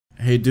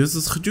Hey dudes,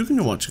 it's Khaduk and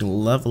you're watching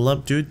Level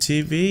Up Dude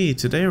TV.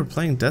 Today we're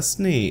playing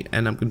Destiny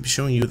and I'm going to be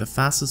showing you the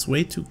fastest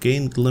way to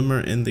gain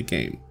Glimmer in the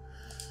game.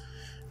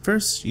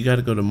 First, you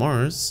gotta go to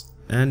Mars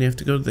and you have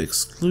to go to the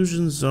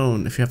Exclusion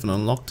Zone. If you haven't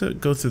unlocked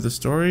it, go through the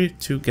story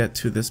to get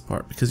to this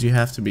part because you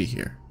have to be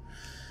here.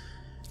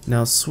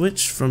 Now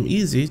switch from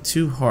easy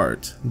to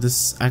hard.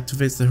 This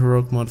activates the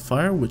heroic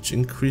modifier, which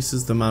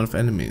increases the amount of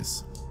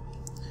enemies.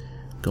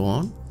 Go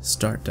on,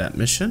 start that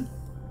mission.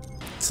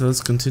 So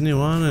let's continue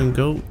on and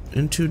go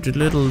into the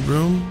little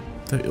room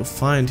that you'll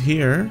find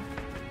here.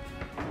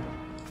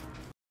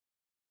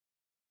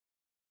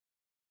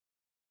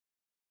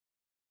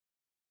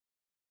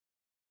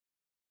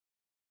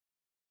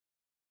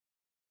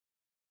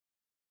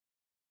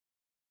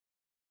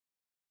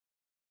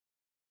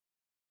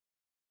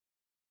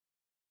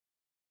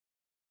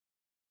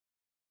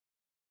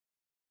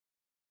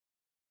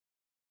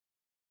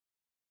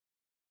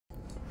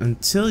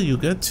 Until you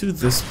get to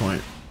this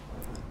point.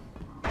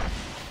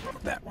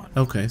 That one.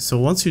 Okay, so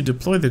once you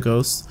deploy the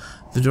ghost,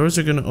 the doors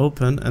are going to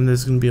open and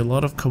there's going to be a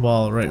lot of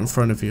cabal right in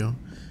front of you.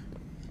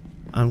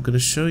 I'm going to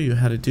show you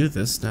how to do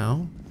this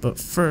now, but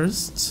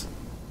first,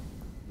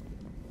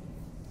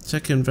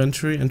 check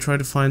inventory and try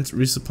to find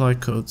resupply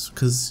codes,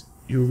 because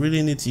you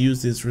really need to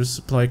use these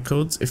resupply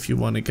codes if you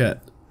want to get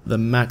the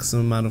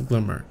maximum amount of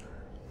Glimmer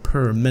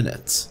per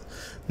minute.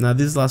 Now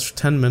these last for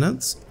 10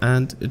 minutes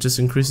and it just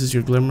increases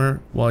your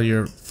Glimmer while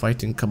you're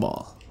fighting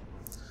cabal.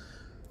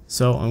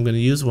 So I'm going to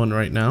use one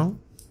right now.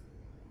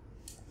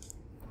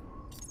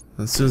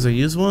 As soon as I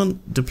use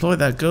one, deploy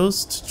that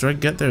ghost, try to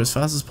get there as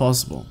fast as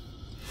possible.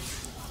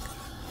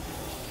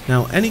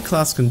 Now any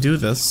class can do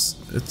this,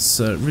 it's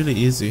really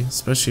easy,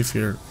 especially if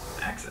you're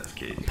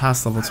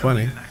past level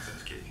 20.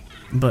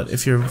 But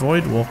if you're a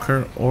Void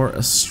Walker or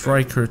a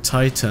Striker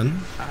Titan,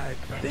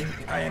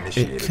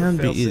 it can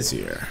be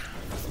easier.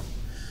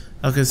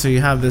 Okay, so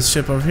you have this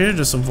ship over here,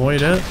 just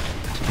avoid it,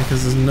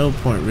 because there's no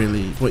point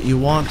really. What you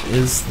want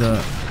is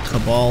the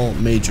Cabal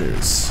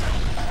Majors.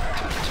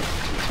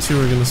 Two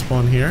are gonna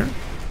spawn here,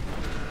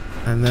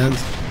 and then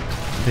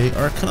they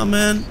are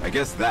coming. I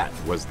guess that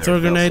was their throw a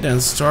grenade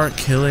and start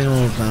killing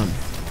all of them.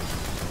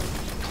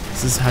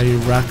 This is how you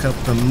rack up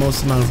the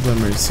most amount of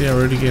Glimmer. You see, I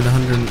already gained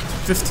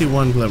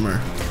 151 Glimmer.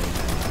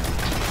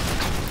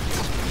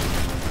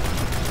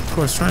 Of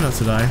course, try not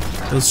to die.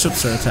 Those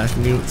ships are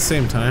attacking you at the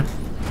same time,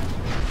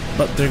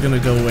 but they're gonna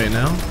go away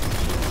now.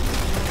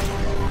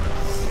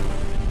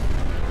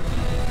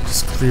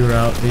 Just clear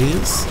out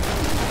these.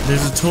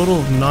 There's a total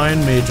of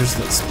 9 majors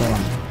that spawn.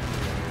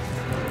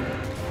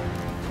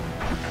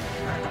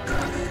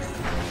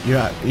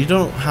 Yeah, you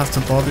don't have to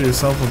bother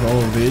yourself with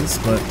all of these,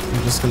 but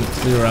I'm just gonna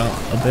clear out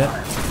a bit.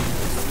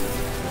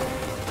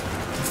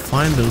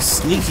 Find those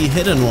sneaky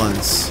hidden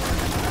ones.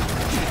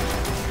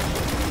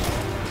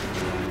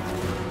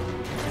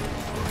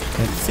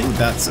 I think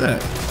that's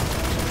it.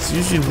 There's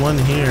usually one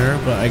here,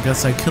 but I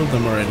guess I killed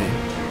them already.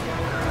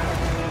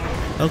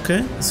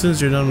 Okay, as soon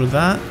as you're done with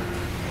that,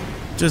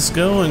 just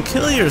go and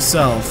kill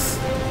yourself,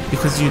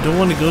 because you don't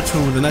want to go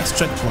to the next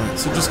checkpoint,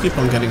 so just keep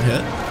on getting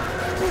hit.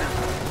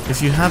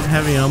 If you have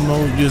heavy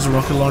ammo, use a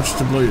rocket launcher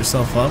to blow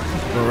yourself up,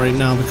 but right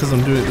now, because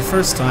I'm doing it the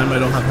first time, I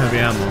don't have heavy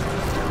ammo.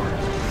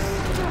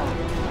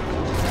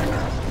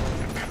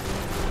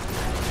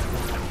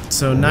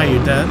 So now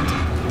you're dead.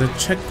 The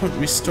checkpoint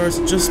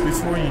restarts just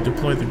before you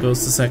deploy the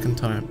ghost the second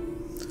time.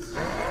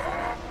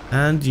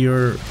 And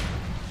your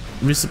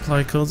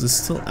resupply codes is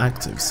still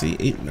active. See,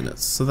 8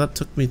 minutes. So that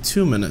took me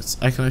 2 minutes.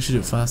 I can actually do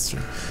it faster.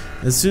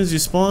 As soon as you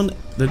spawn,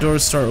 the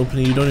doors start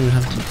opening. You don't even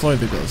have to deploy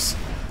the ghost.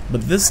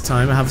 But this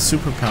time I have a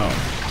superpower.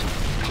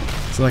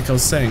 So like I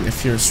was saying,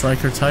 if you're a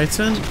Striker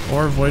Titan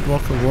or Void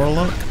Walker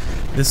Warlock,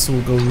 this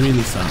will go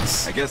really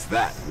fast. I guess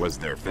that was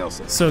their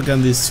failsafe. So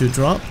again, these two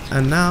drop,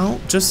 and now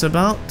just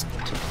about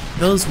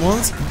those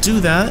ones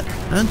do that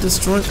and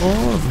destroy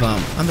all of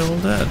them, and they're all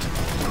dead.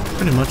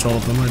 Pretty much all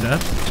of them are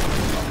dead.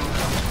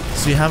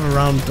 So you have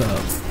around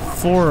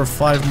 4 or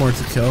 5 more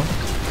to kill.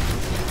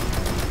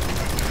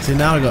 See,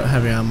 now I got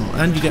heavy ammo,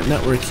 and you get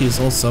network keys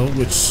also,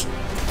 which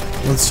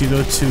once you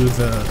go to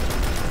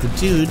the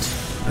dude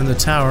and the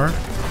tower,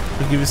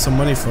 they'll give you some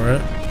money for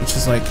it, which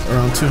is like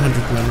around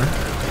 200 Glimmer.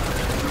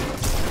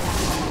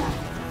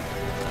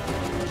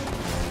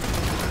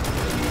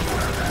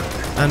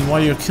 And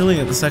while you're killing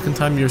it the second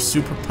time, your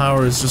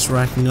superpower is just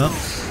racking up.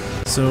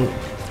 So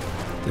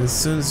as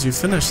soon as you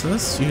finish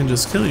this, you can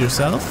just kill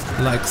yourself,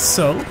 like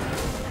so,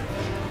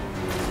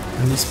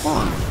 and you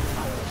spawn.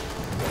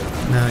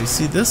 Now you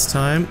see, this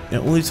time, it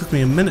only took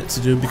me a minute to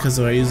do because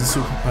I used a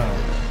superpower.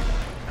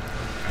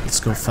 Let's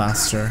go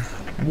faster.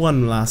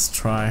 One last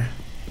try.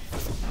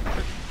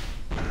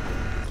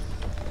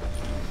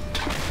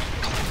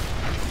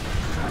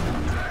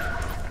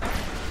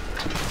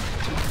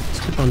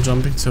 Just keep on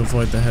jumping to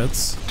avoid the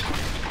hits.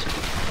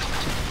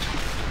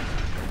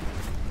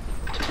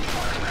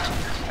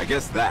 I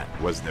guess that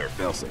was their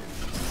failsafe.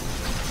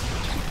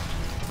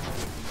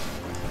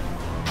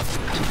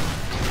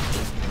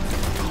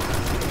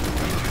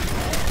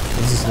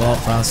 This is a lot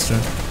faster.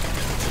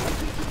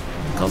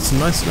 Got some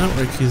nice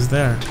network keys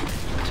there.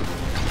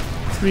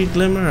 3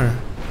 Glimmer.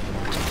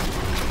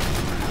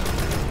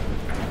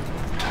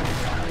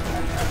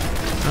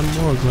 And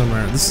more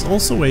Glimmer. This is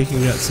also where you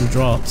can get some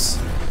drops.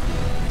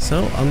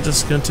 So I'm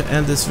just going to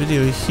end this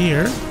video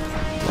here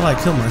while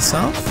I kill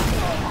myself.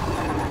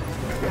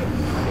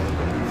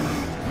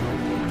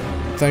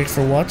 Thanks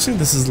for watching.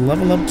 This is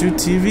Level Up Dude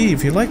TV.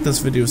 If you like this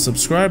video,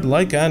 subscribe,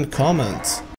 like, and comment.